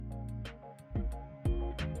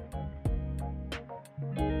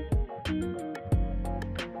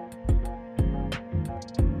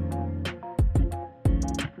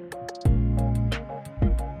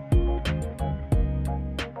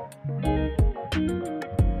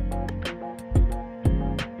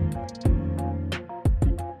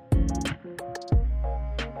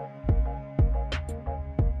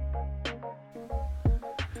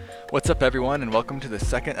What's up, everyone, and welcome to the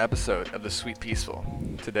second episode of The Sweet Peaceful.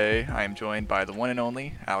 Today, I am joined by the one and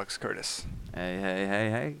only Alex Curtis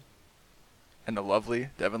Hey. and the lovely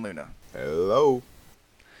Devin Luna. Hello.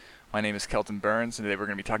 My name is Kelton Burns, and today we're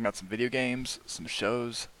going to be talking about some video games, some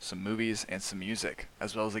shows, some movies, and some music,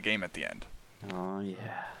 as well as a game at the end. Oh,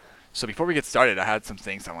 yeah. So before we get started, I had some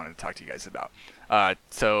things I wanted to talk to you guys about.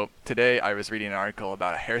 So today, I was reading an article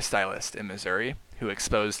about a hairstylist in Missouri who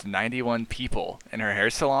exposed 91 people in her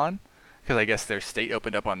hair salon because I guess their state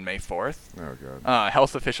opened up on May 4th. Oh, God.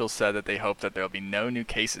 Health officials said that they hope that there will be no new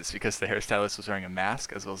cases because the hairstylist was wearing a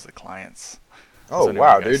mask as well as the clients. Oh,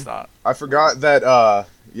 wow, dude. I forgot that,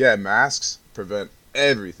 masks prevent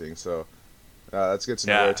everything, so that's good to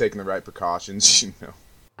know they're taking the right precautions, you know.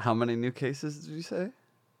 How many new cases did you say?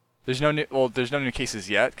 There's no new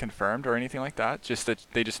cases yet confirmed or anything like that. Just that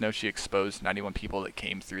they just know she exposed 91 people that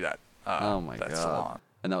came through that Oh my God. salon.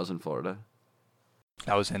 And that was in Florida?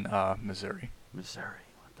 That was in Missouri. Missouri,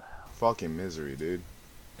 what the hell? Fucking misery, dude.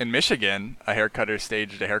 In Michigan, a haircutter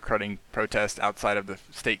staged a haircutting protest outside of the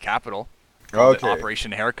state capitol. Okay.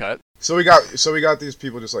 Operation Haircut. So we got these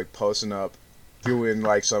people just like posting up, doing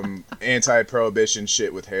like some anti-prohibition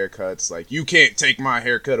shit with haircuts. Like, you can't take my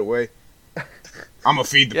haircut away. I'm gonna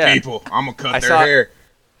feed the people. I'm gonna cut their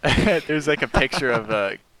hair. There's like a picture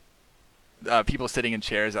of people sitting in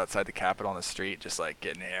chairs outside the Capitol on the street, just like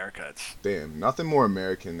getting haircuts. Damn, nothing more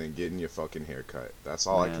American than getting your fucking haircut. That's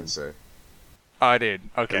all I can say. Oh, dude.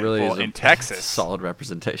 Okay. It really well, is in Texas, a solid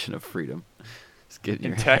representation of freedom. Just getting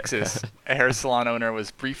in your Texas, haircut. a hair salon owner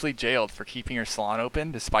was briefly jailed for keeping her salon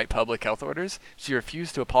open despite public health orders. She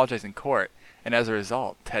refused to apologize in court, and as a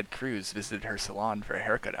result, Ted Cruz visited her salon for a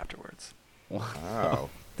haircut afterwards. Wow.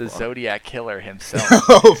 The Zodiac Killer himself.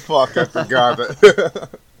 Oh, fuck, I forgot that.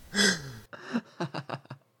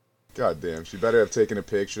 God damn, she better have taken a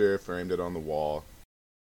picture, framed it on the wall.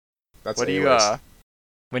 That's What do you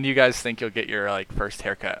when do you guys think you'll get your like first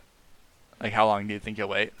haircut? Like, how long do you think you'll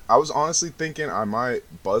wait? I was honestly thinking I might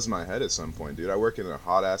buzz my head at some point, dude. I work in a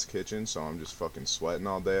hot ass kitchen, so I'm just fucking sweating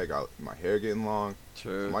all day. I got my hair getting long.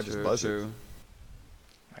 True, I might just buzz it.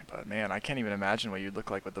 But man, I can't even imagine what you'd look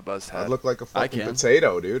like with the buzzed head. I'd look like a fucking can.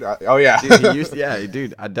 potato, dude. Oh yeah.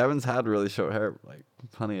 Dude, Devin's had really short hair like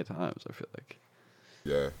plenty of times, I feel like.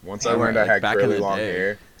 Yeah. Once Yeah, I learned like, I had back in curly the long day,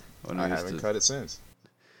 hair, When I we used haven't to, cut it since.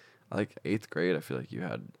 like 8th grade, I feel like you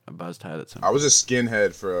had a buzzed head at some I was a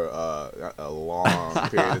skinhead for a long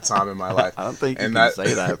period of time in my life. I don't think you And can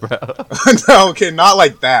say that, bro. No, okay, not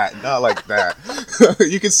like that. Not like that.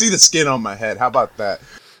 You can see the skin on my head. How about that?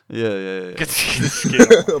 Yeah. Could see the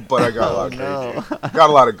skin. But I got got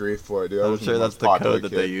a lot of grief for it, dude. I'm sure that's the code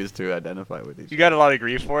that they use to identify with each You got a lot of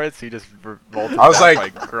grief for it, so you just revolted. I was back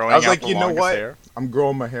like, by growing out the you know longest what? hair. I'm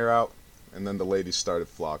growing my hair out, and then the ladies started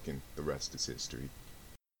flocking. The rest is history.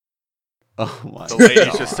 Oh my The ladies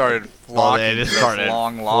God. just started flocking they just to those started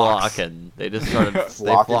long locks. flocking. They just started they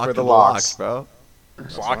Flocking flocked for to the the locks. locks, bro.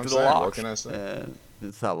 That's Flock what I'm to the saying. What locks. can I say? And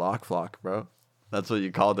it's that lock flock, bro. That's what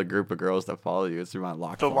you call the group of girls that follow you. It's through my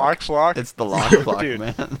lock The flock. lock flock. It's the lock flock, Dude.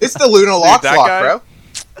 man. It's the Luna lock that flock, guy-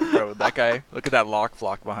 bro. Bro, that guy. Look at that lock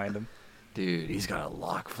flock behind him. Dude, he's got a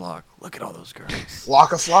lock flock. Look at all those girls.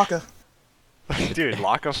 Flocka flocka. Dude,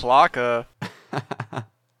 locka flocka.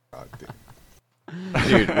 God damn.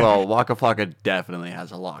 Dude, well, Waka Flocka definitely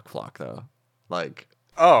has a lock flock, though. Like,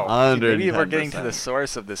 Oh, dude, maybe we're getting to 110%. the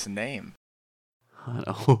source of this name.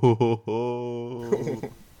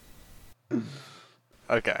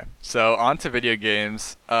 Okay, so on to video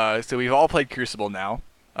games. So we've all played Crucible now.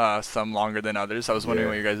 Some longer than others. I was wondering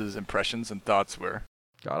what your guys' impressions and thoughts were.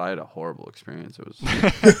 God, I had a horrible experience. It was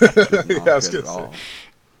Yeah, I was good gonna at all.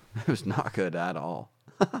 It was not good at all.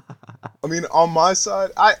 I mean, on my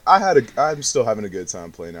side, I'm still having a good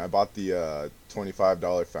time playing it. I bought the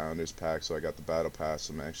 $25 Founders Pack, so I got the Battle Pass,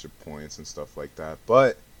 some extra points and stuff like that.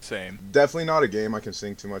 But Same. definitely not a game I can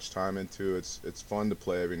sink too much time into. It's fun to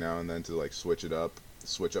play every now and then to like switch up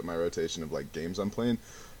my rotation of like games I'm playing.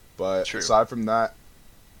 But True. aside from that,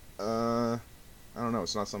 I don't know.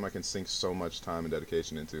 It's not something I can sink so much time and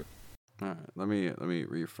dedication into. All right, let me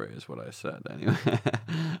rephrase what I said anyway.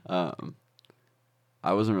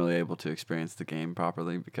 I wasn't really able to experience the game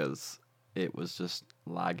properly because it was just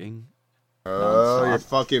lagging. Oh, Nonstop. your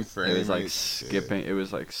fucking frame It was like rate. skipping. It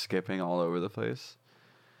was like skipping all over the place,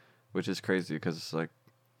 which is crazy because it's like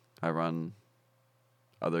I run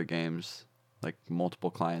other games, like multiple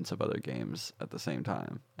clients of other games at the same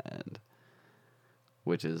time, and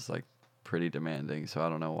which is like pretty demanding. So I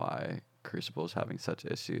don't know why Crucible is having such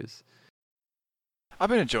issues. I've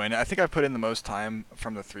been enjoying it. I think I put in the most time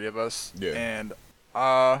from the three of us. Yeah. And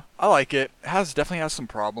I like it. It definitely has some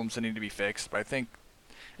problems that need to be fixed, but I think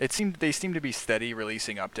they seem to be steady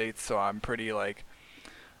releasing updates, so I'm pretty like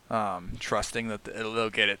trusting that they'll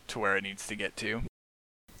get it to where it needs to get to.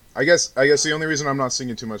 I guess the only reason I'm not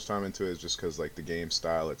sinking too much time into it is just because like the game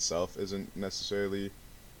style itself isn't necessarily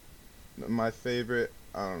my favorite.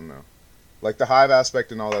 I don't know. Like the hive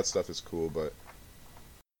aspect and all that stuff is cool, but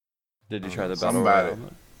Did you try the something battle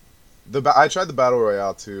about royale? I tried the battle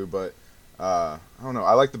royale too, but I don't know.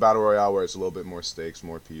 I like the battle royale where it's a little bit more stakes,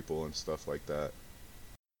 more people, and stuff like that.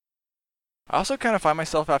 I also kind of find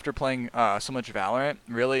myself after playing so much Valorant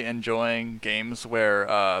really enjoying games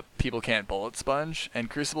where people can't bullet sponge, and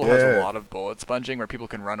Crucible has a lot of bullet sponging where people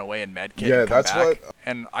can run away and medkit and come that's back. what.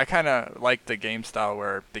 And I kind of like the game style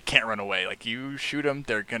where they can't run away. Like you shoot them,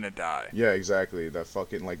 they're gonna die. Yeah, exactly. That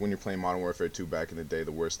fucking like when you're playing Modern Warfare 2 back in the day,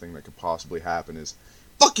 the worst thing that could possibly happen is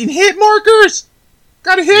fucking hit markers.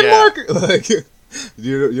 Got a hit marker. Like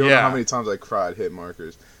you don't know how many times I cried hit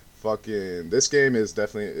markers. Fucking this game is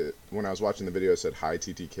definitely, when I was watching the video, it said high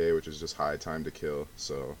TTK, which is just high time to kill.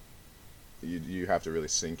 So you have to really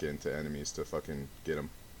sink into enemies to fucking get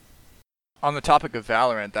them. On the topic of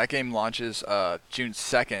Valorant, that game launches June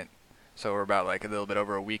 2nd, so we're about like a little bit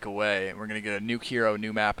over a week away. We're gonna get a new hero,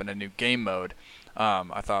 new map, and a new game mode. I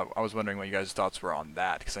was wondering what you guys' thoughts were on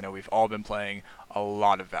that, because I know we've all been playing a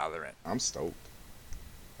lot of Valorant. I'm stoked.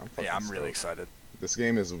 I'm really excited. This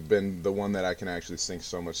game has been the one that I can actually sink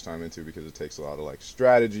so much time into because it takes a lot of like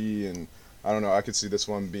strategy, and I don't know. I could see this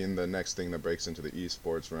one being the next thing that breaks into the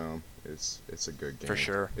esports realm. It's a good game For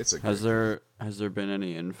sure. It's a good Has there been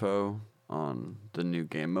any info on the new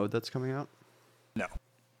game mode that's coming out? No.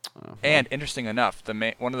 Oh, And interesting enough,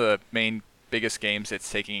 one of the main biggest games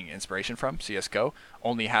it's taking inspiration from, CS:GO,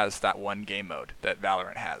 only has that one game mode that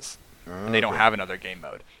Valorant has. And they don't have another game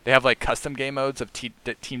mode. They have like custom game modes of Team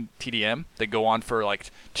TDM that go on for like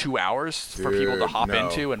 2 hours for people to hop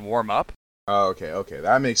into and warm up. Oh, okay,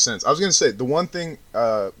 that makes sense. I was gonna say the one thing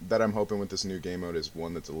that I'm hoping with this new game mode is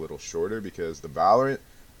one that's a little shorter, because the Valorant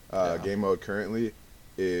game mode currently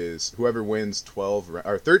is whoever wins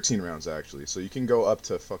 13 rounds actually. So you can go up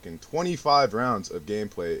to fucking 25 rounds of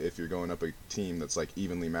gameplay if you're going up a team that's like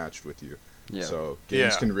evenly matched with you. Yeah. So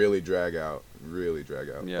games can really drag out.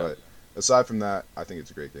 Yeah. But aside from that, I think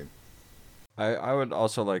it's a great game. I would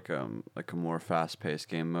also like a more fast paced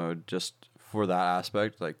game mode, just for that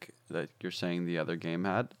aspect, like that you're saying the other game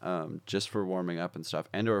had, just for warming up and stuff,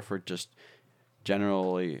 and or for just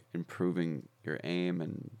generally improving your aim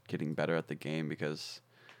and getting better at the game, because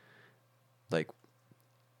like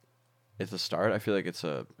at the start I feel like it's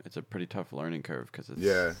a pretty tough learning curve, because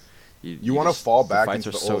it's you want to fall back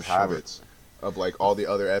into the old habits of like all the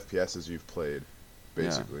other FPSs you've played,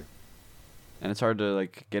 basically. Yeah. And it's hard to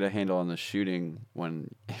like get a handle on the shooting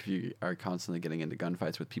if you are constantly getting into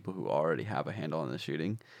gunfights with people who already have a handle on the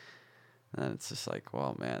shooting. And it's just like,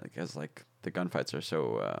 well, man, because like the gunfights are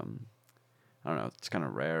so I don't know, it's kind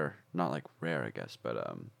of rare. Not like rare, I guess, but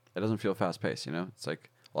it doesn't feel fast paced, you know? It's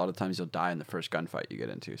like a lot of times you'll die in the first gunfight you get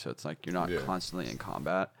into, so it's like you're not constantly in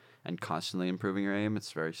combat and constantly improving your aim.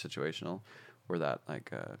 It's very situational, where that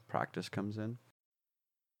like practice comes in.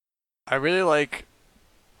 I really like.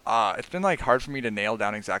 It's been like hard for me to nail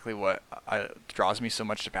down exactly what draws me so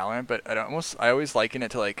much to Valorant, but I always liken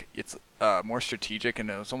it to like it's more strategic, and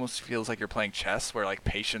it almost feels like you're playing chess, where like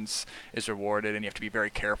patience is rewarded, and you have to be very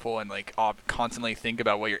careful and like constantly think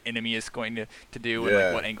about what your enemy is going to do and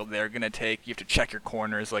like what angle they're gonna take. You have to check your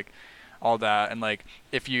corners, like all that, and like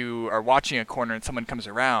if you are watching a corner and someone comes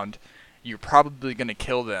around, you're probably going to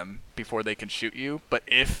kill them before they can shoot you. But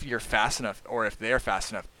if you're fast enough, or if they're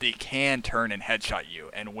fast enough, they can turn and headshot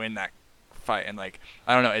you and win that fight. And like,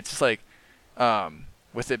 I don't know, it's just like,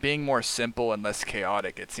 with it being more simple and less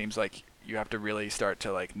chaotic, it seems like you have to really start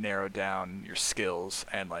to like narrow down your skills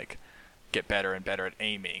and like get better and better at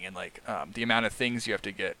aiming. And like, the amount of things you have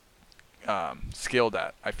to get skilled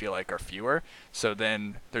at, I feel like, are fewer. So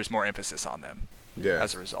then there's more emphasis on them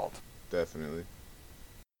as a result. Definitely.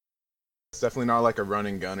 It's definitely not like a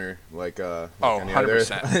running gunner like any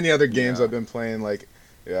 100%. any other games I've been playing. Like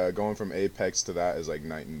going from Apex to that is like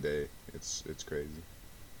night and day. It's crazy.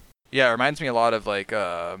 Yeah, it reminds me a lot of like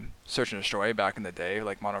Search and Destroy back in the day,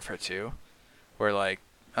 like Modern Warfare 2, where like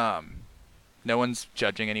no one's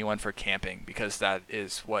judging anyone for camping, because that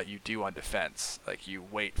is what you do on defense. Like you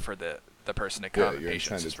wait for the person to come, and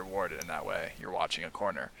patience is rewarded in that way. You're watching a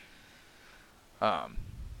corner. But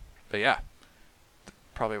yeah.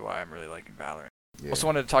 Probably why I'm really liking Valorant. Also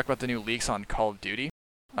wanted to talk about the new leaks on Call of Duty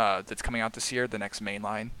that's coming out this year, the next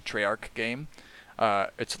mainline Treyarch game.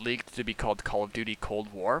 It's leaked to be called Call of Duty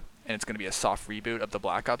Cold War, and it's going to be a soft reboot of the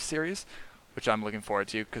Black Ops series, which I'm looking forward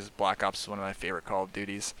to, because Black Ops is one of my favorite Call of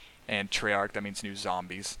Duties. and Treyarch, that means new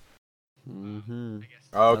zombies.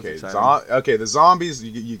 Okay, okay. The zombies,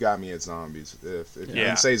 you got me at zombies. If you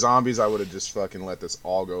didn't say zombies, I would have just fucking let this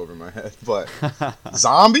all go over my head. But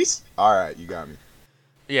zombies, all right, you got me.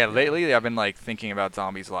 Yeah, lately I've been like thinking about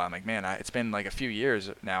zombies a lot. I'm like, man, it's been like a few years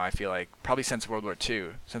now. I feel like probably since World War II,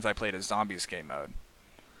 since I played a zombies game mode.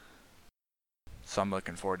 So I'm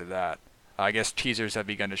looking forward to that. I guess teasers have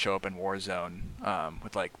begun to show up in Warzone,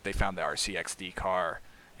 with like they found the RCXD car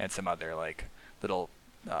and some other like little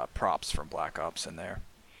props from Black Ops in there.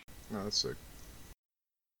 No, that's sick.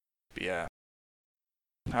 But yeah.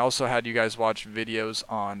 I also had you guys watch videos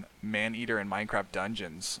on Maneater and Minecraft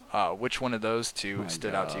Dungeons. Which one of those two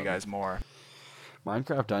stood out to you guys more?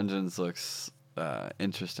 Minecraft Dungeons looks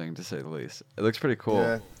interesting, to say the least. It looks pretty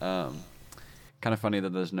cool. Yeah. Kind of funny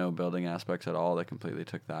that there's no building aspects at all. They completely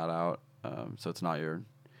took that out. So it's not your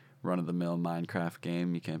run-of-the-mill Minecraft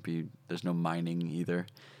game. There's no mining either.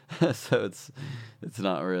 So it's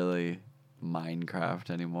not really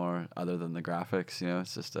Minecraft anymore, other than the graphics.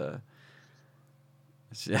 It's just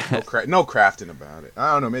no crafting about it.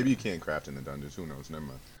 I don't know. Maybe you can't craft in the dungeons. Who knows? Never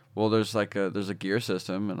mind. Well, there's a gear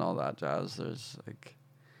system and all that jazz.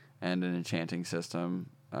 And an enchanting system,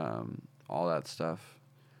 all that stuff.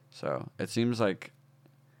 So it seems like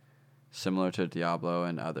similar to Diablo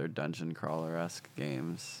and other dungeon crawler-esque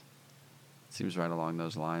games. It seems right along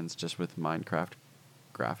those lines, just with Minecraft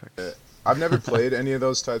graphics. I've never played any of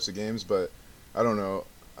those types of games, but I don't know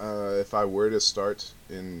if I were to start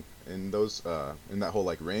in those in that whole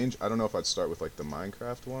like range. I don't know if I'd start with like the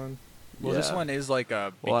Minecraft one. Well, this one is like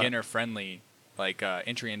a beginner-friendly like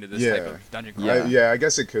entry into this type of dungeon crawler. Yeah, I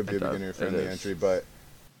guess it could be a beginner-friendly entry, but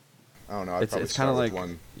I don't know. It's kind of like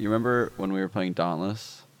one. You remember when we were playing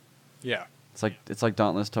Dauntless? Yeah. It's like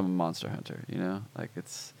Dauntless to Monster Hunter, Like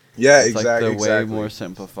it's exactly like the way more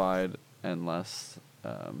simplified and less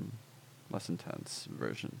intense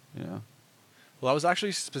version, Well, I was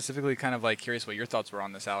actually specifically kind of like curious what your thoughts were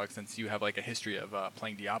on this, Alex, since you have like a history of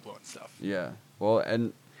playing Diablo and stuff. Yeah. Well,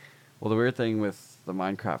 the weird thing with the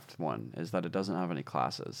Minecraft one is that it doesn't have any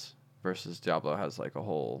classes, versus Diablo has like a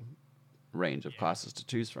whole range of classes to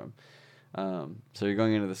choose from. So you're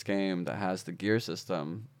going into this game that has the gear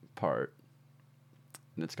system part,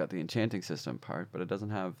 and it's got the enchanting system part, but it doesn't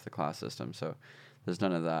have the class system, so there's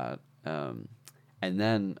none of that. And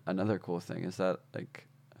then another cool thing is that I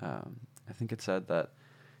think it said that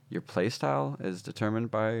your playstyle is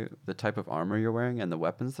determined by the type of armor you're wearing and the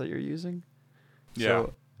weapons that you're using. Yeah.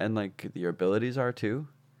 So, and your abilities are too.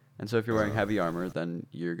 And so if you're wearing heavy armor, then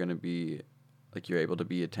you're going to be you're able to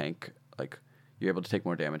be a tank, you're able to take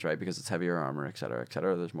more damage, right? Because it's heavier armor, et cetera, et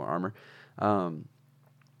cetera. There's more armor.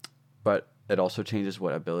 But it also changes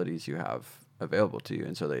what abilities you have available to you.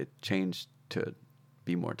 And so they change to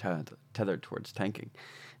be more tethered towards tanking.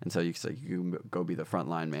 And so you go be the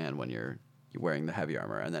frontline man when you're wearing the heavy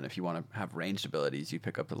armor. And then if you want to have ranged abilities, you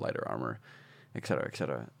pick up the lighter armor, et cetera, et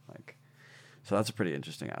cetera. So that's a pretty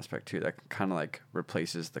interesting aspect too. That kind of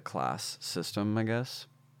replaces the class system, I guess.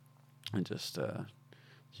 And just,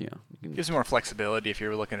 you can gives you more flexibility if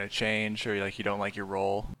you're looking to change or you don't like your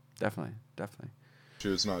role. Definitely.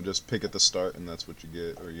 It's not just pick at the start and that's what you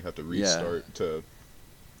get, or you have to restart to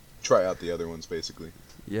try out the other ones, basically.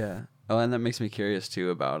 Yeah. Oh, and that makes me curious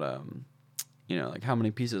too about, how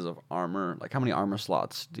many pieces of armor, how many armor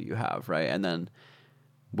slots do you have, right? And then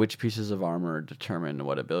which pieces of armor determine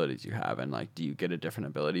what abilities you have, and do you get a different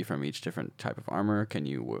ability from each different type of armor? Can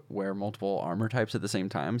you wear multiple armor types at the same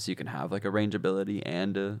time, so you can have a range ability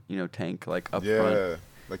and a tank up front? Yeah,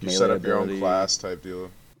 you set up your own class type deal.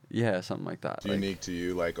 Yeah, something like that. It's unique to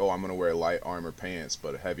you, I'm gonna wear light armor pants,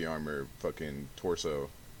 but a heavy armor fucking torso.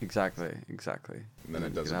 Exactly. And then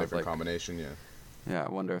it does a different combination, yeah. Yeah, I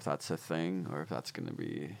wonder if that's a thing, or if that's gonna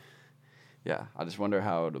be. Yeah, I just wonder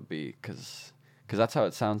how it'll be, because that's how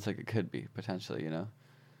it sounds like it could be potentially,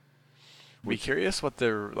 Be curious what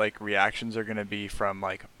the reactions are going to be from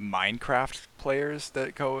Minecraft players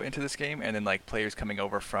that go into this game, and then players coming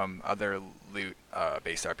over from other loot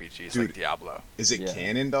based RPGs. Dude, like Diablo. Is it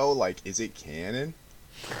canon though? Is it canon?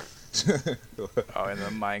 Oh, in the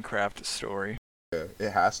Minecraft story. Yeah,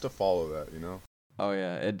 it has to follow that, Oh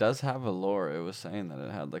yeah, it does have a lore. It was saying that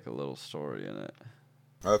it had a little story in it.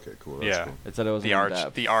 Okay, cool. That's cool. It said it was the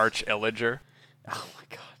Arch Illager. Oh my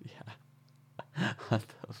god, yeah. What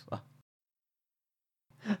the fuck?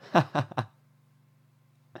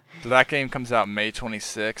 So that game comes out May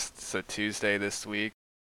 26th, so Tuesday this week.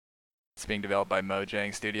 It's being developed by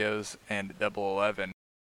Mojang Studios and Double 11.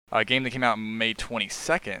 A game that came out May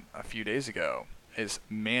 22nd, a few days ago, is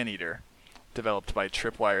Maneater, developed by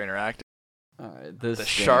Tripwire Interactive. Alright, this The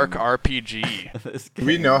game, Shark RPG. this Do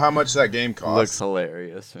we game know how much that game costs? looks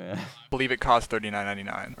hilarious, man. I believe it costs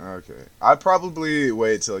 $39.99. Okay. I'd probably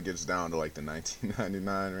wait till it gets down to like the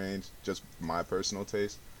 $19.99 range, just my personal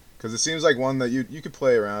taste. Because it seems like one that you could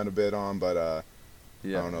play around a bit on, but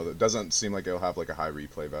Yeah. I don't know. It doesn't seem like it'll have like a high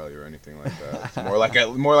replay value or anything like that. It's more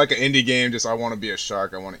like an indie game. Just I want to be a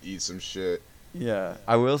shark. I want to eat some shit. Yeah,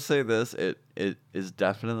 I will say this: it is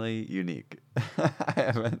definitely unique. I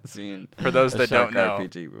haven't seen For those a that shark don't know,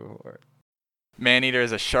 RPG before. Maneater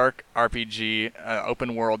is a shark RPG,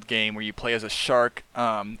 open world game where you play as a shark,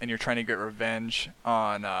 and you're trying to get revenge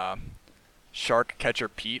on Shark Catcher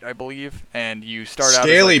Pete, I believe. And you start out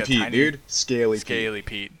Scaly as like a Pete, tiny, dude. Scaly Pete. Scaly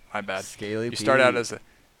Pete. My bad. Scaly You start out Pete. as a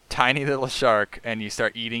tiny little shark, and you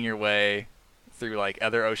start eating your way through like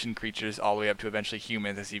other ocean creatures all the way up to eventually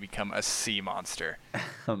humans as you become a sea monster.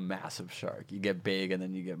 a massive shark. You get big and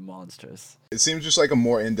then you get monstrous. It seems just like a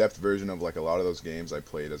more in-depth version of like a lot of those games I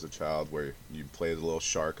played as a child, where you play as a little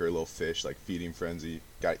shark or a little fish, like Feeding Frenzy.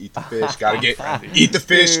 Gotta eat the fish. Gotta eat the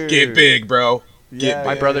fish. Dude. Get big, bro. Yeah,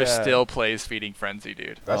 My big. brother still plays Feeding Frenzy,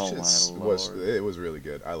 dude. That Oh shit my was Lord. really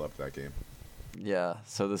good. I loved that game. Yeah,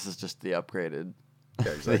 so this is just the upgraded.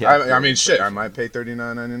 Yeah, exactly. Yeah, I mean, shit. I version. might pay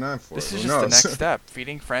 $39.99 for This it. is Who just the knows? next step.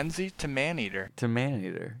 Feeding Frenzy to Maneater. To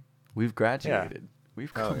Maneater. We've graduated.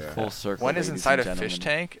 We've Hell come yeah. full circle. One is ladies inside a and fish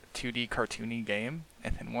gentlemen. tank, 2D cartoony game,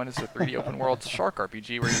 and then one is a 3D open world shark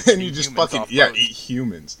RPG where and you you just humans fucking off eat boats.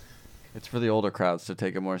 humans. It's for the older crowds to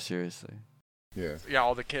take it more seriously. Yeah. Yeah,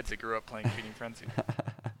 all the kids that grew up playing Feeding Frenzy.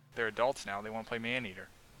 They're adults now. They want to play Maneater.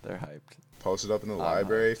 They're hyped. Posted up in the I'm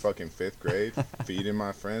library, hyped. fucking 5th grade, feeding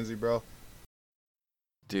my frenzy, bro.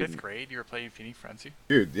 Dude, 5th grade, you were playing Feeding Frenzy?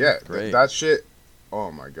 Dude, yeah, Great. that shit.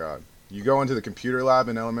 Oh my god. You go into the computer lab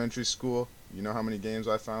in elementary school. You know how many games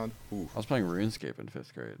I found? Ooh. I was playing RuneScape in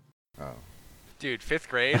 5th grade. Oh. Dude, 5th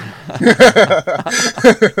grade,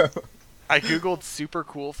 I googled super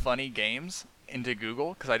cool funny games into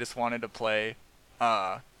Google because I just wanted to play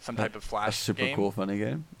some type of A flash super game. cool, funny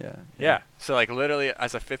game. Yeah. Yeah. So like literally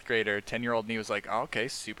as a 5th grader, 10-year-old me was like, oh, okay,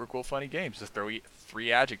 super cool funny games. Just throw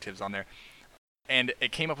 3 adjectives on there. And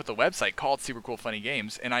it came up with a website called Super Cool Funny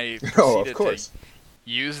Games, and I proceeded Oh, of course. to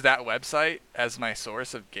use that website as my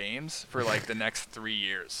source of games for like the next 3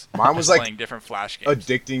 years. Mine was Just like playing different flash games.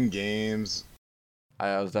 addicting games.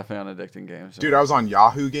 I was definitely on addicting games. Dude, I was on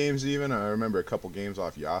Yahoo Games even. I remember a couple games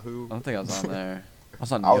off Yahoo. I don't think I was on there. I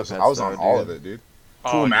was on I was Neopets, on though, all dude. of it, dude.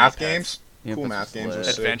 Oh, Cool math Neopets. games. Neopets Cool was math games lit. was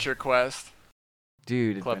sick. Adventure Quest.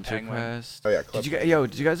 Dude, Club Adventure Penguin. Quest. Oh yeah, Club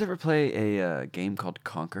Did you guys ever play a game called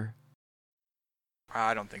Conquer?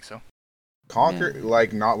 I don't think so. Conquer, Man.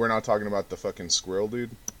 like we're not talking about the fucking squirrel dude,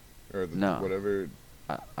 or the, No. whatever.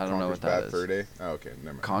 I don't know Conquer's what that Bad is. Fur Day. Oh, okay,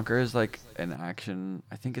 never mind. Conquer is like an action.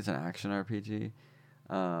 I think it's an action RPG.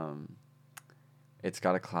 It's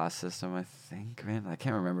got a class system. I think, man, I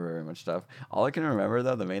can't remember very much stuff. All I can remember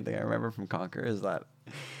though, the main thing I remember from Conquer is that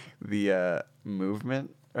the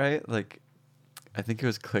movement, right? Like, I think it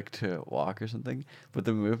was click to walk or something. But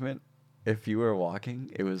the movement, if you were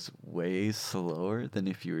walking, it was way slower than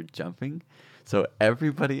if you were jumping. So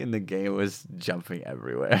everybody in the game was jumping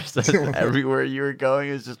everywhere. So everywhere you were going,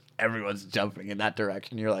 it's just everyone's jumping in that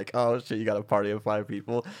direction. You're like, oh shit, you got a party of 5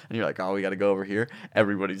 people, and you're like, oh, we got to go over here.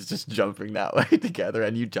 Everybody's just jumping that way together,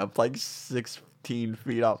 and you jump like 16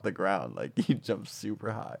 feet off the ground. Like you jump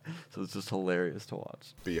super high. So it's just hilarious to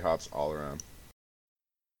watch. B-hops all around.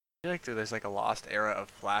 I feel like there's like a lost era of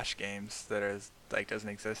flash games that is like doesn't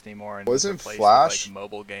exist anymore and Wasn't replaced Flash- with, like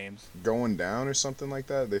mobile games. Going down or something like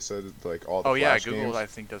that. They said like all the Oh yeah, Flash Google games. I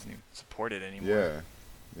think doesn't even support it anymore. Yeah,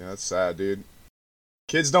 yeah, that's sad, dude.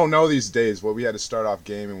 Kids don't know these days what we had to start off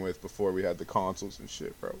gaming with before we had the consoles and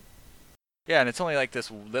shit, bro. Yeah, and it's only like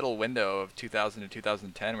this little window of 2000 to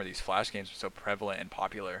 2010 where these flash games were so prevalent and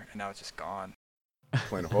popular, and now it's just gone.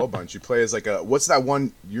 Playing a whole bunch. You play as like a what's that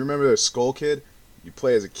one? You remember the Skull Kid? You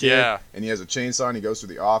play as a kid, Yeah. and he has a chainsaw, and he goes to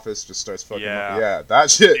the office, just starts fucking. Yeah. Yeah,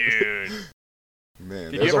 that shit. Dude.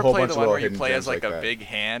 Man, Did there's you a ever whole play bunch the of one little where you hidden play gems as like a that. big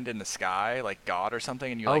hand in the sky, like God or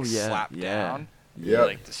something, and you Oh, like yeah, slap yeah. down, Yep. you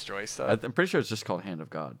like destroy stuff? I'm pretty sure it's just called Hand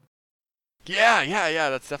of God. Yeah,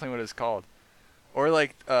 that's definitely what it's called. Or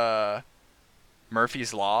like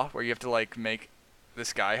Murphy's Law, where you have to like make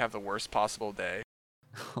this guy have the worst possible day.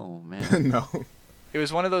 Oh man. No. It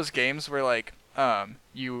was one of those games where like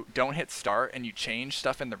you don't hit start and you change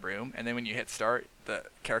stuff in the room, and then when you hit start, the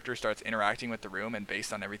character starts interacting with the room, and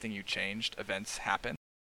based on everything you changed, events happen.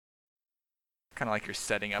 Kind of like you're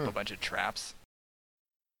setting up a bunch of traps.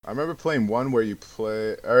 I remember playing one where you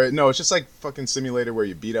play, or no, it's just like fucking simulator where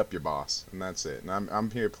you beat up your boss, and that's it. And I'm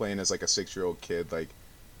here playing as like a 6-year-old kid, like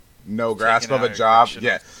no grasp Taking of a out job. aggression.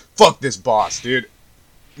 Yeah, fuck this boss, dude.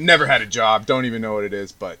 Never had a job, don't even know what it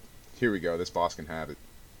is, but here we go. This boss can have it.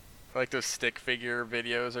 Like those stick figure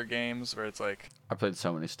videos or games where it's like, I played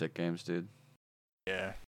so many stick games, dude.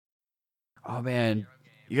 yeah, Oh man,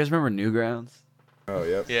 you guys remember Newgrounds? Oh,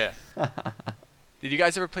 yep. yeah. Did you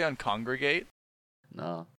guys ever play on Congregate?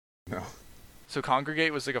 No. No. So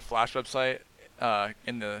Congregate was like a Flash website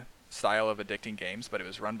in the style of Addicting Games, but it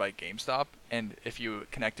was run by GameStop. And if you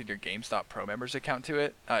connected your GameStop Pro members account to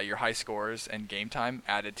it, your high scores and game time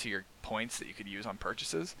added to your points that you could use on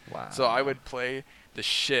purchases. Wow. So I would play the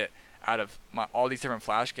shit out of all these different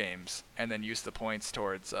Flash games and then use the points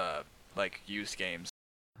towards like used games.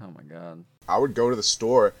 Oh my god. I would go to the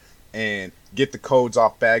store and get the codes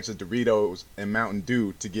off bags of Doritos and Mountain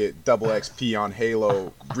Dew to get double XP on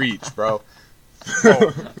Halo Reach, bro. Oh,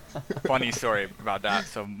 funny story about that.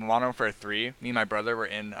 So Modern Warfare 3, me and my brother were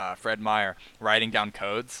in Fred Meyer writing down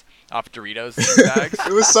codes off Doritos bags.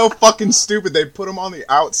 It was so fucking stupid. They put them on the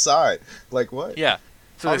outside. Like, what? Yeah.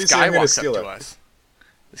 So this Obviously, guy I'm gonna walks up steal to it. us.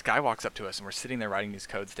 This guy walks up to us, and we're sitting there writing these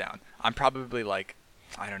codes down. I'm probably like,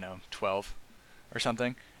 I don't know, 12 or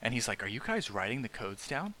something. And he's like, "Are you guys writing the codes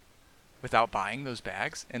down without buying those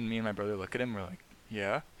bags?" And me and my brother look at him. We're like,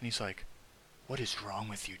 "Yeah." And he's like, "What is wrong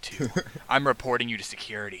with you two? I'm reporting you to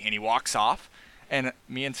security." And he walks off. And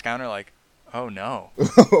me and Scout are like, "Oh no."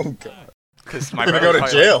 Oh, God. Because my We're going to go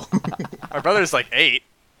to jail. my brother's like 8.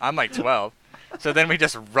 I'm like 12. So then we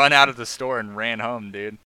just run out of the store and ran home,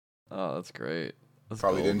 dude. Oh, that's great. That's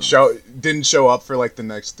Probably golden. didn't show up for like the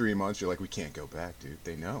next 3 months. You're like, we can't go back, dude.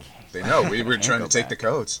 They know. We were Can't trying go to take the back.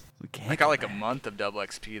 codes. We can't I got go like a back. month of double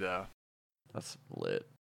XP though. That's lit.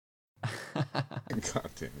 God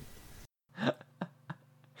damn it.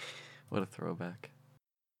 What a throwback.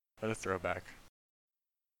 What a throwback.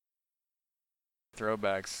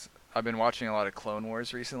 Throwbacks. I've been watching a lot of Clone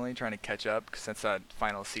Wars recently, trying to catch up since that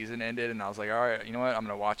final season ended, and I was like, all right, you know what? I'm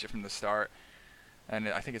gonna watch it from the start. And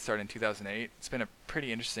I think it started in 2008. It's been a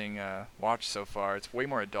pretty interesting watch so far. It's way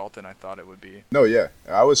more adult than I thought it would be. No, yeah.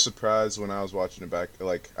 I was surprised when I was watching it back.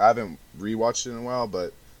 Like, I haven't rewatched it in a while,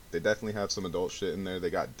 but they definitely have some adult shit in there. They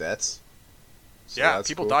got deaths. So Yeah, that's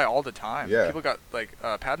people cool. die all the time. Yeah. People got like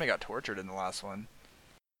Padme got tortured in the last one.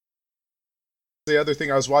 The other thing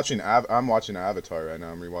I was watching, I'm watching Avatar right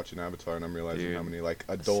now. I'm rewatching Avatar, and I'm realizing Dude, how many like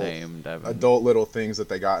adult Devin. little things that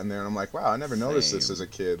they got in there, and I'm like, wow, I never noticed this Same. as a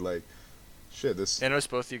kid. Like, shit, this I noticed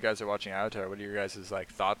both of you guys are watching Avatar. What are your guys' like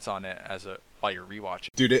thoughts on it while you're rewatching?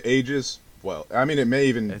 dude, it ages well. I mean, it may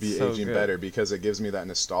even It's be so aging good. better because it gives me that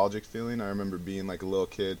nostalgic feeling. I remember being like a little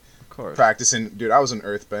kid Of course. practicing. Dude, I was an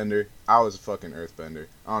earthbender. I was a fucking earthbender.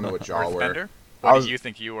 I don't know what y'all were. Earthbender? I What was- do you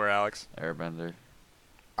think you were, Alex? Airbender.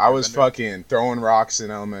 I was Earthbender? fucking throwing rocks in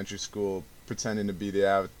elementary school, pretending to be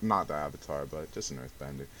not the Avatar, but just an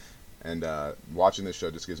earthbender. And watching this show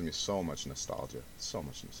just gives me so much nostalgia. So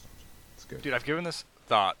much nostalgia. It's good. Dude, I've given this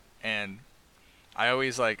thought, and I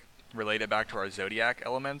always like relate it back to our zodiac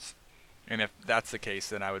elements. And if that's the case,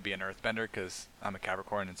 then I would be an earthbender because I'm a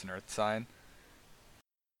Capricorn and it's an earth sign.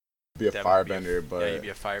 Be a Devin would be firebender, but yeah, you'd be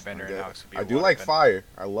a firebender, and Alex would be. I a do like waterbender. fire.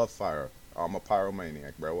 I love fire. I'm a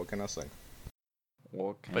pyromaniac, bro. What can I say?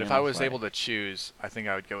 What But if can I was say? able to choose, I think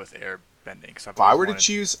I would go with airbending. Cause If I were to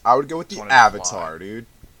choose, I would go with the wanted to Avatar, dude.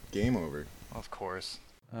 Game over. of course.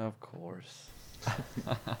 Of course.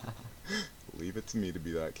 Leave it to me to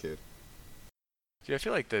be that kid. Dude, I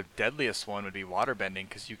feel like the deadliest one would be waterbending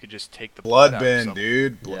because you could just take the Blood out of bend, someone.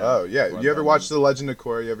 dude. Yeah, Oh yeah. blood You ever bend. watch The Legend of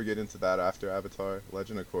Korra? You ever get into that after Avatar?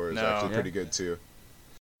 Legend of Korra is No. actually Yeah. pretty good too.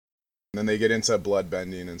 And then they get into blood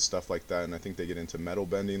bending and stuff like that, and I think they get into metal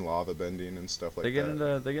bending, lava bending, and stuff like they get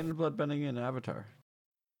that. into bloodbending in Avatar.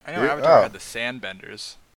 I know Yeah, Avatar oh. had the sand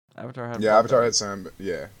benders. Avatar had Yeah, Avatar had some.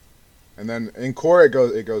 Yeah, and then in Korra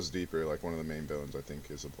it goes deeper. Like one of the main villains, I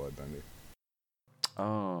think, is a bloodbender.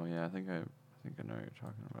 Oh yeah, I think I know what you're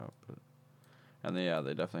talking about. But and then, yeah,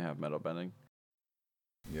 they definitely have metal bending.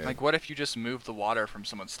 Yeah. Like, what if you just move the water from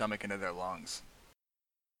someone's stomach into their lungs?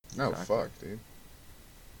 no, Exactly. fuck, dude.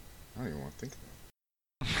 I don't even want to think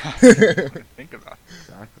about it. Think about it.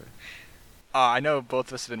 Exactly. I know both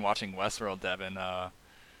of us have been watching Westworld, Devin.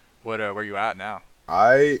 Where you at now?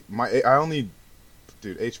 I only,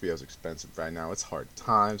 dude, HBO's expensive right now. It's hard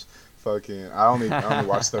times. Fucking, I only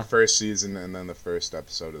watched the first season and then the first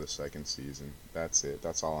episode of the second season. That's it.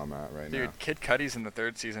 That's all I'm at right Dude, now. Kid Cudi's in the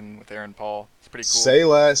 3rd season with Aaron Paul. It's pretty cool. Say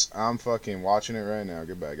less. I'm fucking watching it right now.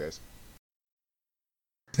 Goodbye, guys.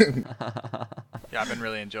 Yeah, I've been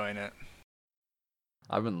really enjoying it.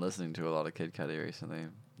 I've been listening to a lot of Kid Cudi recently,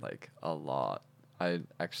 like a lot. I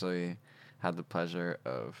actually had the pleasure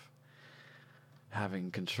of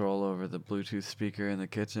having control over the Bluetooth speaker in the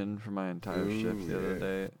kitchen for my entire shift the other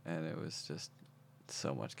day, and it was just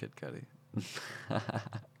so much Kid Cudi.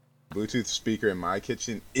 Bluetooth speaker in my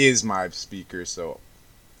kitchen is my speaker, so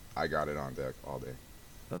I got it on deck all day.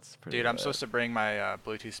 That's pretty Dude, I'm bad. supposed to bring my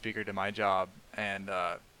Bluetooth speaker to my job, and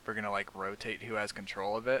we're gonna like rotate who has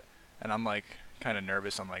control of it, and I'm like kind of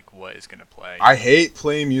nervous on like what is gonna play. I hate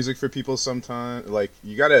playing music for people sometimes. Like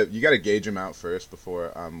you gotta gauge them out first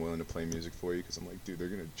before I'm willing to play music for you, because I'm like, dude, they're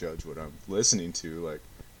gonna judge what I'm listening to. Like,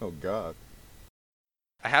 oh god.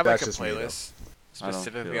 I have That's like a just me, though. playlist I don't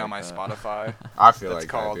specifically feel on my like that. Spotify. I feel That's like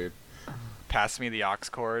called- that, dude. Pass me the aux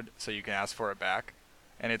cord so you can ask for it back,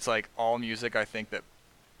 and it's like all music I think that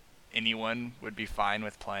anyone would be fine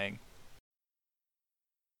with playing.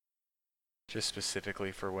 Just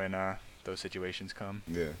specifically for when those situations come.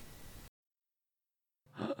 Yeah.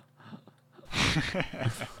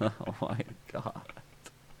 Oh my god.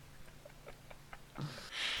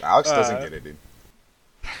 Alex doesn't Uh, get it, dude.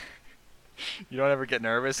 You don't ever get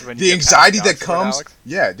nervous when you The get past anxiety the that aux cord, comes. Alex?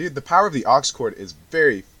 Yeah, dude. The power of the aux cord is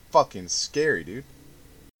very fucking scary, dude.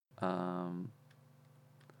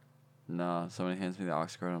 No, somebody hands me the aux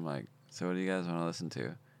cord. I'm like, so what do you guys want to listen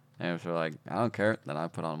to? And if they're like, I don't care, then I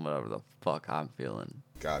put on whatever the fuck I'm feeling.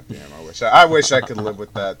 God damn, I wish I could live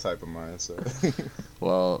with that type of mindset.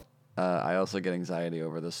 Well, I also get anxiety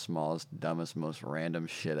over the smallest, dumbest, most random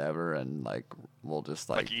shit ever, and like we'll just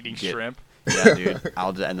Like eating get- shrimp. Yeah, dude.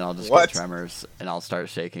 I'll just What? get tremors, and I'll start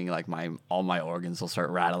shaking. Like all my organs will start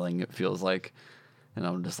rattling. It feels like, and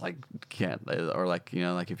I'm just like can't. Or like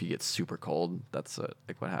like if you get super cold, that's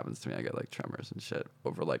like what happens to me. I get like tremors and shit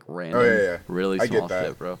over like random, yeah. really I get small that.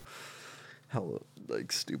 shit, bro. Hell,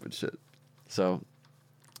 like stupid shit. So,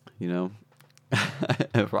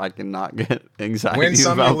 if I cannot get anxiety Win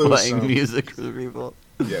some, you about lose playing some. music for people,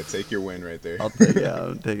 Yeah, take your win right there. I'm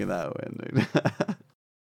taking that win, dude.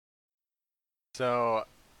 So,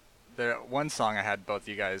 the one song I had both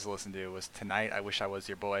you guys listen to was "Tonight I Wish I Was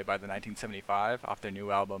Your Boy" by the 1975 off their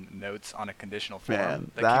new album "Notes on a Conditional Form"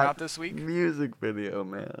 Man, that came out this week. music video,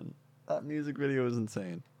 man. That music video is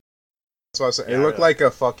insane. That's what I was saying. Yeah, It looked really. like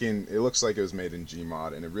a fucking. It looks like it was made in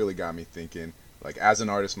Gmod, and it really got me thinking. Like, as an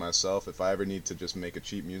artist myself, if I ever need to just make a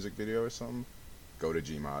cheap music video or something, go to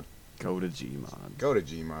Gmod. Go to Gmod. Go to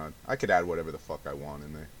Gmod. I could add whatever the fuck I want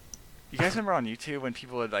in there. You guys remember on YouTube when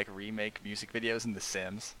people would like remake music videos in The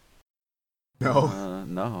Sims? No,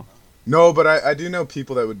 No. no, but I do know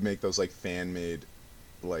people that would make those like fan made,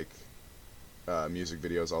 like, music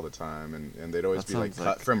videos all the time, and they'd always That be like sounds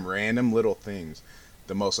cut like- from random little things.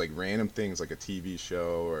 The most like random things, like a TV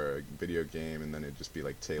show or a video game, and then it'd just be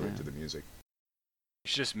like tailored to the music. You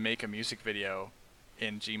should just make a music video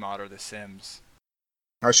in Gmod or The Sims.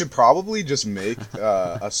 I should probably just make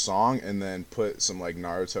a song and then put some like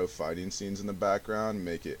Naruto fighting scenes in the background,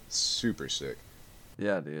 make it super sick.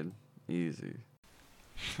 Yeah, dude. Easy.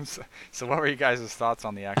 So what were you guys' thoughts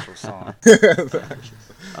on the actual song?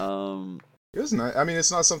 It was nice. I mean,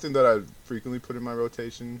 it's not something that I frequently put in my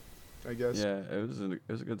rotation, I guess. Yeah, it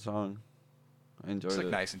was a good song. I enjoyed It's like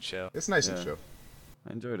it. nice and chill. It's nice and Yeah. chill.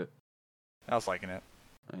 I enjoyed it. I was liking it.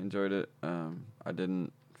 I enjoyed it. I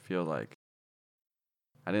didn't feel like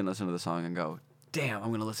I didn't listen to the song and go, "Damn,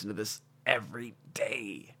 I'm gonna listen to this every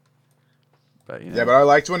day." But Yeah, but I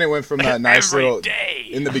liked when it went from that nice Every little. day.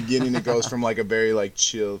 In the beginning, it goes from like a very like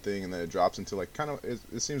chill thing, and then it drops into like kind of.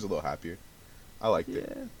 It seems a little happier. I liked yeah,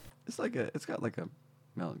 it. it's got like a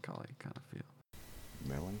melancholy kind of feel.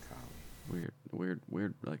 Melancholy. Weird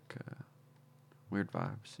weird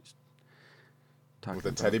vibes. He's talking With a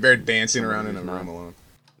about teddy bear some- dancing somebody around in a who's room not- alone.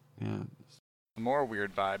 Yeah. More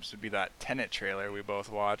weird vibes would be that Tenet trailer we both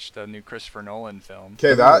watched, the new Christopher Nolan film. Okay,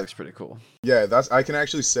 movie that looks pretty cool. yeah, I can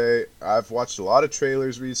actually say I've watched a lot of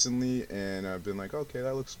trailers recently, and I've been like, okay,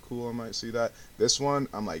 that looks cool. I might see that. This one,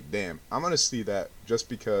 I'm like, damn, I'm gonna see that just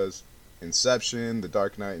because Inception, The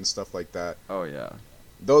Dark Knight, and stuff like that. Oh yeah.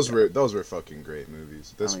 Those were fucking great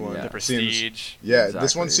movies. This I mean, one yeah. The seems Prestige. yeah.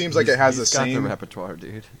 This one Exactly. seems like it has the He's got same the repertoire,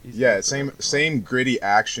 dude. He's yeah got the same repertoire. same gritty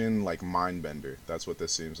action like mind bender. That's what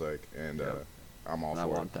this seems like, and Yep. I'm all And I for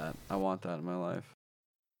want that. I want that in my life.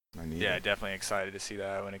 it. I need Yeah, it. definitely excited to see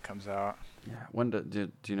that when it comes out. Yeah. When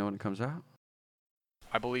do you know when it comes out?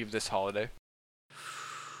 I believe this holiday.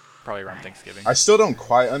 Probably around Thanksgiving. I still don't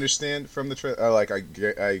quite understand from the trailer. Like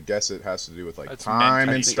I guess it has to do with like It's meant time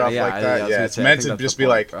to and be. stuff Yeah, like I that. was Yeah, gonna it's say, I meant think to that's just the be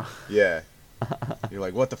point, like bro. yeah. You're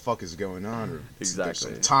like, what the fuck is going on? Or there's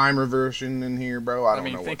Exactly. some time reversion in here, bro. I I don't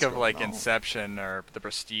mean, know. think what's of like going on. Inception or The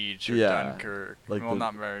Prestige or Yeah, Dunkirk. like Well, the-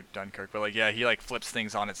 not very Dunkirk, but like yeah, he like flips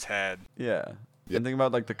things on its head. Yeah. And think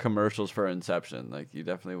about like the commercials for Inception. Like you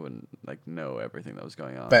definitely wouldn't like know everything that was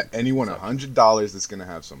going on. Bet anyone $100 that's gonna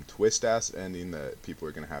have some twist ass ending that people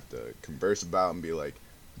are gonna have to converse about and be like,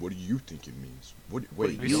 "What do you think it means?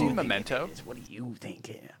 Have you seen Memento? What do you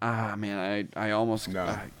think? Ah man, I almost No.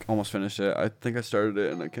 I almost finished it. I think I started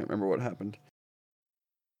it and I can't remember what happened.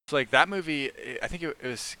 So like that movie, I think it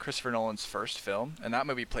was Christopher Nolan's first film, and that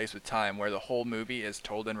movie plays with time, where the whole movie is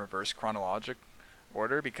told in reverse chronologic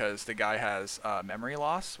order because the guy has memory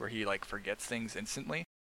loss, where he like forgets things instantly.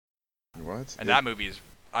 What? And that movie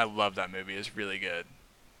I love that movie. It's really good.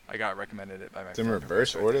 I got recommended it by my It's in friend.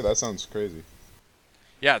 reverse order? That sounds crazy.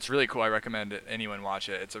 Yeah, it's really cool. I recommend it. Anyone watch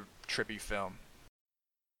it. It's a trippy film.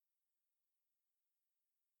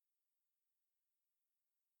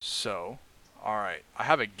 So, alright. I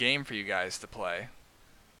have a game for you guys to play.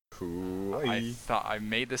 Cool. I thought I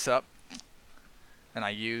made this up, and I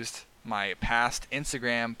used my past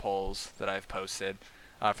Instagram polls that I've posted.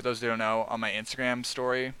 For those who don't know, on my Instagram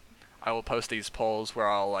story, I will post these polls where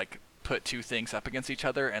I'll like put two things up against each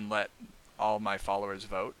other and let all my followers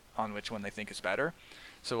vote on which one they think is better.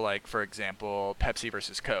 So like, for example, Pepsi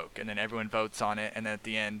versus Coke, and then everyone votes on it, and then at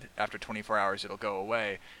the end, after 24 hours, it'll go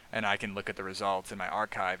away, and I can look at the results in my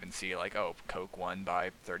archive and see like, oh, Coke won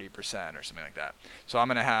by 30% or something like that. So I'm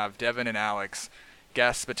going to have Devin and Alex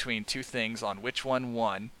guess between two things on which one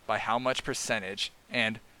won, by how much percentage,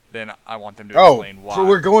 and then I want them to explain why. So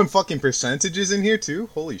we're going fucking percentages in here too?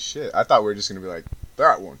 Holy shit. I thought we were just going to be like,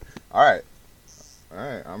 that one.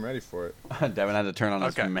 Alright, I'm ready for it. Devin had to turn on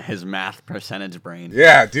his math percentage brain.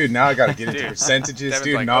 Yeah, dude, now I gotta get into Dude, percentages, Devin's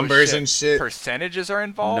dude, like, numbers oh, and shit. Percentages are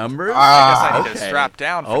involved? Numbers? I guess I need to okay. strap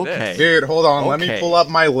down for this. Dude, hold on, let me Okay. pull up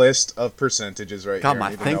my list of percentages right Got here. my I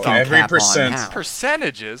need to know thinking every cap on percent. now.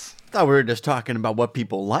 Percentages? I thought we were just talking about what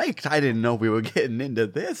people liked. I didn't know we were getting into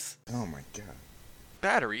this. Oh my god.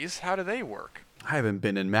 Batteries, how do they work? I haven't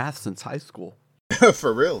been in math since high school.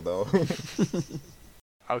 For real though.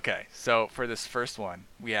 Okay, so for this first one,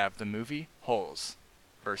 we have the movie Holes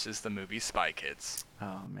versus the movie Spy Kids.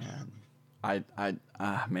 Oh man,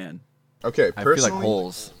 man. Okay, I feel personally, like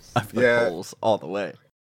holes. I feel Yeah. like holes all the way.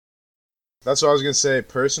 that's what I was gonna say.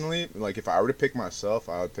 Personally, like if I were to pick myself,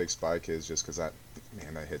 I would pick Spy Kids just because that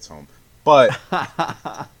hits home. But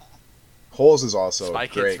Holes is also Spy a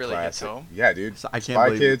Kids great really hits classic. home? Yeah, dude. So I can't Spy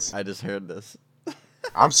believe Kids. I just heard this.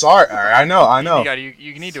 I'm sorry. I know.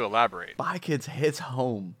 You need to elaborate. Spy Kids hits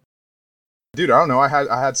home. Dude, I don't know. I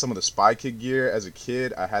had some of the Spy Kid gear as a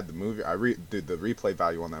kid. I had the movie. Dude, the replay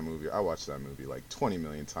value on that movie. I watched that movie like 20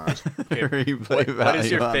 million times. Okay, Replay what is value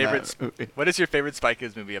your on that favorite? movie. What is your favorite Spy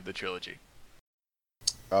Kids movie of the trilogy?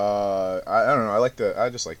 I don't know. I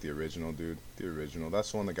just like the original, dude. The original.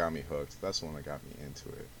 That's the one that got me hooked. That's the one that got me into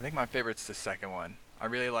it. I think my favorite's the second one. I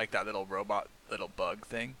really like that little robot, little bug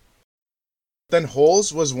thing. Then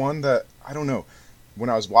Holes was one that I don't know. When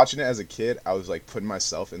I was watching it as a kid, I was like putting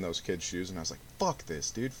myself in those kids' shoes, and I was like, "Fuck this,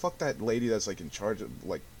 dude! Fuck that lady that's like in charge of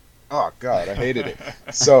like." Oh god, I hated it.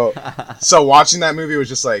 So watching that movie was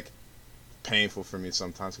just like painful for me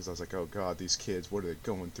sometimes because I was like, "Oh god, these kids, what are they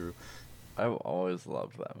going through?" I've always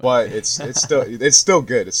loved that movie. But it's still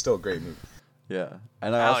good. It's still a great movie. Yeah,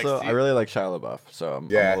 and Alex, I really like Shia LaBeouf, so I'm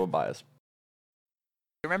a little biased.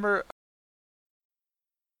 Remember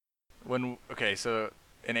so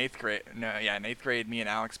in 8th grade, me and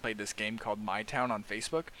Alex played this game called My Town on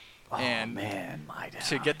Facebook. Oh And man, My Town.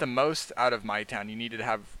 to get the most out of My Town, you needed to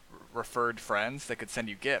have referred friends that could send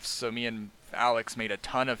you gifts. So me and Alex made a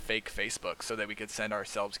ton of fake Facebook so that we could send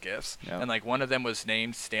ourselves gifts. Yep. And like one of them was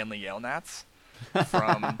named Stanley Yelnats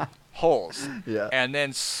from Holes. Yeah. And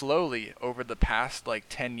then slowly over the past like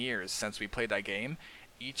 10 years since we played that game,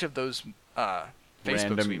 each of those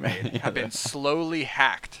Facebooks we made have been slowly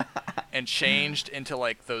hacked and changed into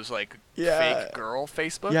like those like fake girl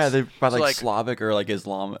Facebooks. Yeah, they're by So, like Slavic or like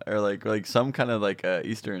Islam or like some kind of like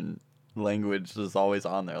Eastern language is always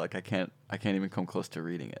on there. Like I can't even come close to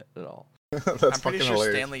reading it at all. That's I'm fucking pretty sure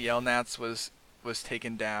hilarious. Stanley Yelnats was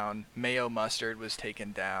taken down. Mayo Mustard was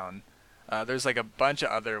taken down. There's like a bunch of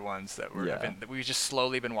other ones that we've just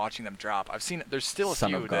slowly been watching them drop. I've seen there's still a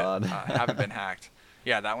Son few of God. that haven't been hacked.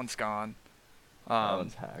 Yeah, that one's gone. That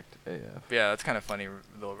one's hacked. AF. Yeah, that's kind of funny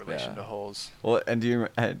little relation to Holes. Well, and do you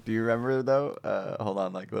remember though? Hold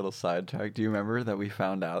on, like little sidetrack. Do you remember that we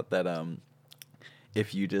found out that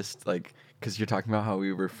if you just like, because you're talking about how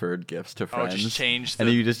we referred gifts to friends, just change and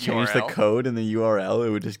the you just change the URL? code in the URL, it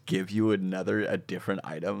would just give you a different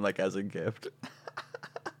item like as a gift.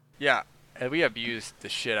 Yeah, and we abused the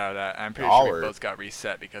shit out of that. I'm pretty sure we both got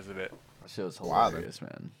reset because of it. That shit was Wow, hilarious,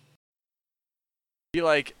 man. Be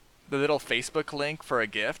like the little Facebook link for a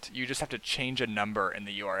gift, you just have to change a number in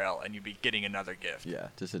the URL, and you'd be getting another gift. Yeah,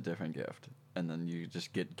 just a different gift. And then you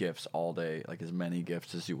just get gifts all day, like as many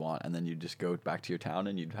gifts as you want. And then you just go back to your town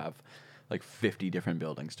and you'd have like 50 different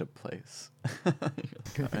buildings to place.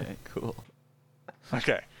 Alright, cool.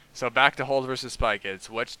 Okay, so back to Holes versus Spy Kids.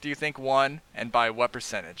 Which do you think won, and by what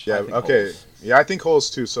percentage? Yeah. think Okay. Holes. Yeah, I think Holes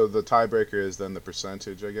too. So the tiebreaker is then the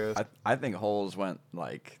percentage, I guess. I think Holes went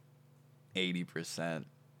like 80%,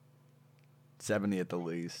 70 at the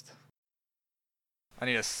least. I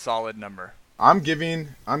need a solid number. I'm giving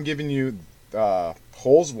you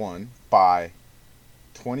Holes won by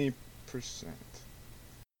 20%.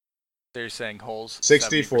 So you're saying Holes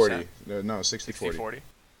 60-40. 70%? No, 60-40. 60-40?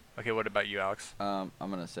 Okay, what about you, Alex? I'm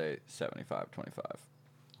gonna say 75-25.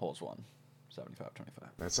 Holes won. 75-25.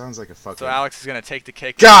 That sounds like a fucking. So Alex is gonna take the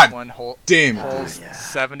cake. God With one damn it, Holes dude.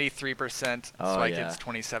 73%. Oh, Spy yeah. Kids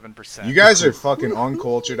 27%. You guys are fucking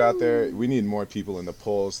uncultured out there. We need more people in the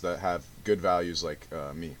polls that have good values like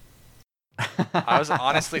me. I was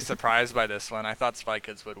honestly surprised by this one. I thought Spy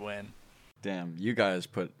Kids would win. Damn, you guys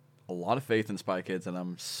put a lot of faith in Spy Kids, and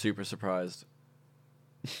I'm super surprised.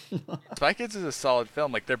 Spy Kids is a solid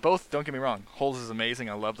film. Like, they're both, don't get me wrong, Holes is amazing.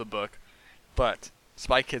 I love the book. But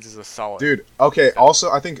Spy Kids is a solid. Dude, okay, also,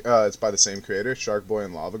 I think it's by the same creator, Shark Boy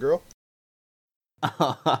and Lava Girl.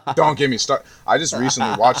 Don't get me started. I just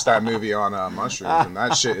recently watched that movie on Mushrooms, and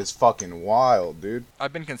that shit is fucking wild, dude.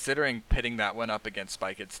 I've been considering pitting that one up against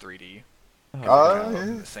Spy Kids 3D. Yeah.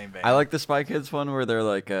 In the same vein. I like the Spy Kids one where they're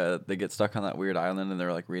like, they get stuck on that weird island and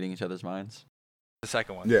they're like reading each other's minds. the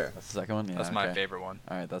second one. Yeah. That's the second one? Yeah, That's my okay. favorite one.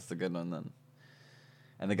 Alright, that's the good one then.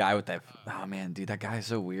 And the guy with that, oh man, dude, that guy is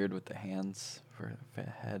so weird with the hands for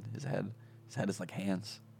head. His head is like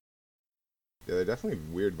hands. Yeah, they're definitely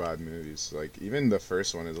weird vibe movies. Like, even the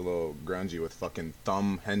first one is a little grungy with fucking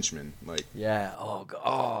thumb henchmen. Like, Yeah, oh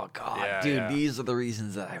god, Yeah, dude, yeah. these are the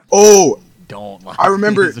reasons that I oh, don't like I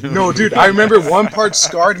remember. these No, dude, movies. I remember one part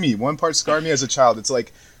scarred me. One part scarred me as a child. It's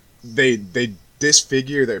like they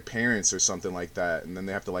disfigure their parents or something like that, and then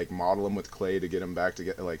they have to like model them with clay to get them back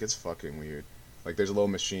together. Like, it's fucking weird. Like, there's a little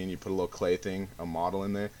machine, you put a little clay thing, a model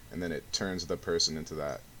in there, and then it turns the person into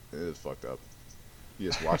that. It is fucked up. You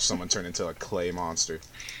just watch someone turn into a clay monster.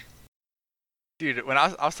 Dude, when I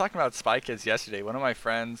was talking about Spy Kids yesterday, one of my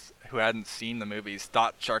friends who hadn't seen the movies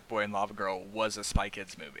thought Shark Boy and Lava Girl was a Spy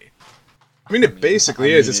Kids movie. I mean, it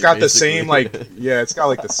basically I is. mean, It's it got the basically same, like, is. yeah, it's got,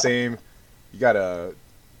 like, the same. You got a.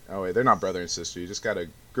 Oh, wait, they're not brother and sister. You just got a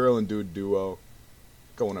girl and dude duo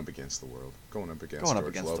going up against the world. Going up against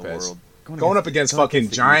George the Lopez. world. Going up against fucking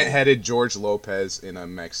the giant evil. headed George Lopez in a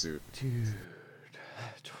mech suit. Dude,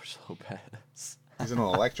 George Lopez. He's in an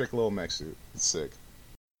electric little mech suit. It's sick.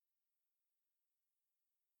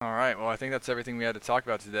 All right, well, I think that's everything we had to talk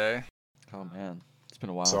about today. Oh man, it's been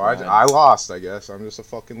a while. So I lost, I guess. I'm just a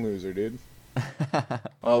fucking loser, dude.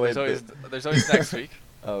 Oh wait, There's always next week.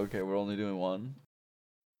 oh okay, we're only doing one.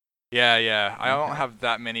 Yeah. I don't Okay. have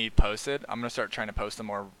that many posted. I'm gonna start trying to post them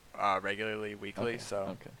more regularly, weekly. Okay, So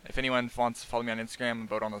okay. if anyone wants to follow me on Instagram and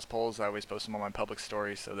vote on those polls, I always post them on my public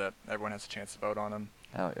story so that everyone has a chance to vote on them.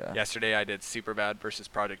 Hell yeah. Yesterday I did Superbad versus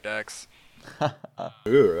Project X.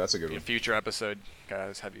 Ooh, that's a good In a one. future episode,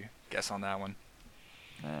 guys, have you guess on that one?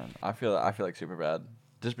 Man, I feel like Superbad,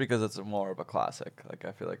 just because it's more of a classic. Like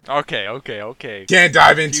I feel like. Okay. Can't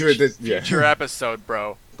dive into it. Yeah. Future episode,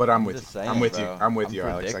 bro. But I'm with just you. saying, I'm with you. bro. I'm with you,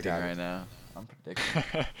 Alex. I predicting got right it. now. I'm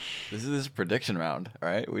predicting. This is prediction round, all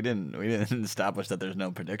right? We didn't establish that there's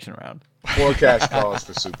no prediction round. Forecast calls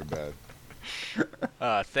for Superbad.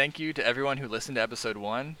 Thank you to everyone who listened to episode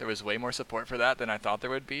 1. There was way more support for that than I thought there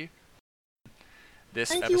would be. This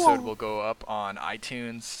Thank you episode all. will go up on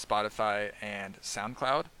iTunes, Spotify, and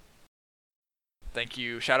SoundCloud. Thank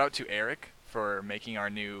you. Shout out to Eric for making our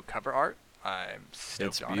new cover art. I'm stoked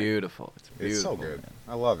It's on beautiful. It's beautiful. It's so good. man.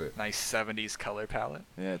 I love it. it. Nice 70s color palette.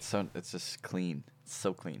 Yeah, it's just clean. It's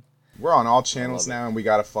so clean. We're on all channels love it. now, and we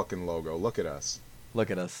got a fucking logo. Look at us. Look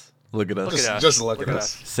at us. Look at us. Look at us. Just look at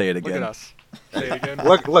us. Say it Look again. at us. Say it again.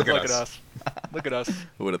 Look at Look us. at us. Look at us.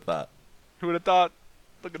 Who would have thought? Who would have thought?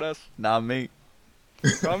 Look at us. Not me.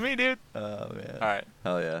 Not me, dude. Oh man. All right.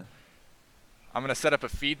 Hell yeah. I'm going to set up a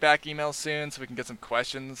feedback email soon so we can get some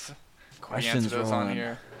questions. Questions We answer those on rolling.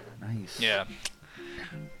 here. Nice. Yeah.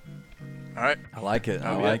 All right. I like it.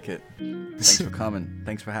 I Oh, yeah. like it. Thanks for coming.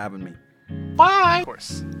 Thanks for having me. Of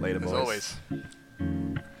course. Later, As boys. always.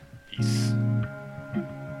 Peace.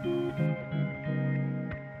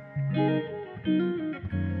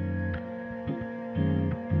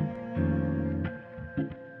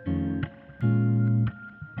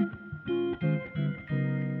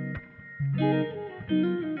 Thank you.